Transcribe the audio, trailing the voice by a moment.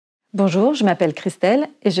Bonjour, je m'appelle Chrystelle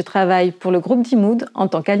et je travaille pour le groupe Dimood en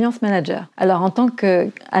tant qu'Alliance Manager. Alors en tant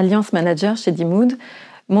qu'Alliance Manager chez Dimood,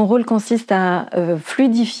 mon rôle consiste à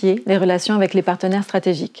fluidifier les relations avec les partenaires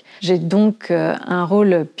stratégiques. J'ai donc un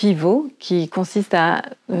rôle pivot qui consiste à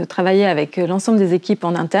travailler avec l'ensemble des équipes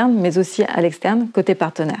en interne, mais aussi à l'externe, côté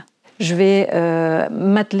partenaire. Je vais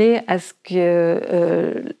m'atteler à ce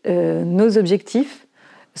que nos objectifs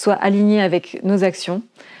soient alignés avec nos actions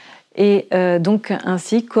et donc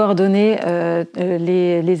ainsi coordonner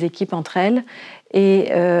les équipes entre elles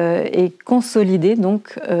et consolider,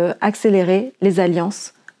 donc accélérer les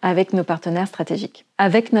alliances avec nos partenaires stratégiques.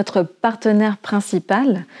 Avec notre partenaire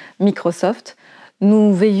principal, Microsoft,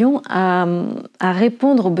 nous veillons à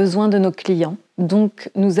répondre aux besoins de nos clients. Donc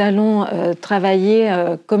nous allons travailler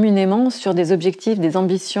communément sur des objectifs, des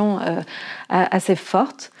ambitions assez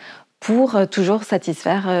fortes pour toujours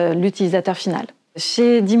satisfaire l'utilisateur final.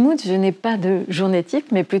 Chez Dimood, je n'ai pas de journée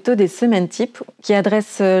type, mais plutôt des semaines type qui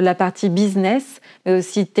adressent la partie business, mais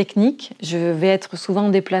aussi technique. Je vais être souvent en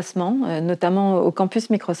déplacement, notamment au campus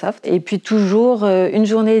Microsoft. Et puis toujours une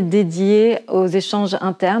journée dédiée aux échanges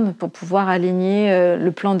internes pour pouvoir aligner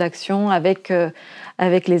le plan d'action avec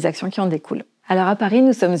les actions qui en découlent. Alors à Paris,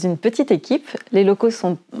 nous sommes une petite équipe. Les locaux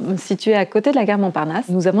sont situés à côté de la gare Montparnasse.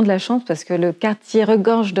 Nous avons de la chance parce que le quartier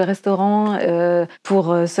regorge de restaurants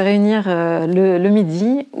pour se réunir le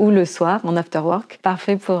midi ou le soir en after work.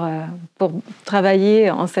 Parfait pour travailler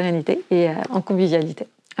en sérénité et en convivialité.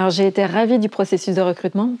 Alors j'ai été ravie du processus de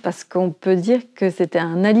recrutement parce qu'on peut dire que c'était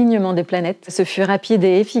un alignement des planètes. Ce fut rapide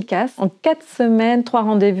et efficace. En 4 semaines, 3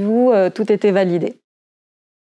 rendez-vous, tout était validé.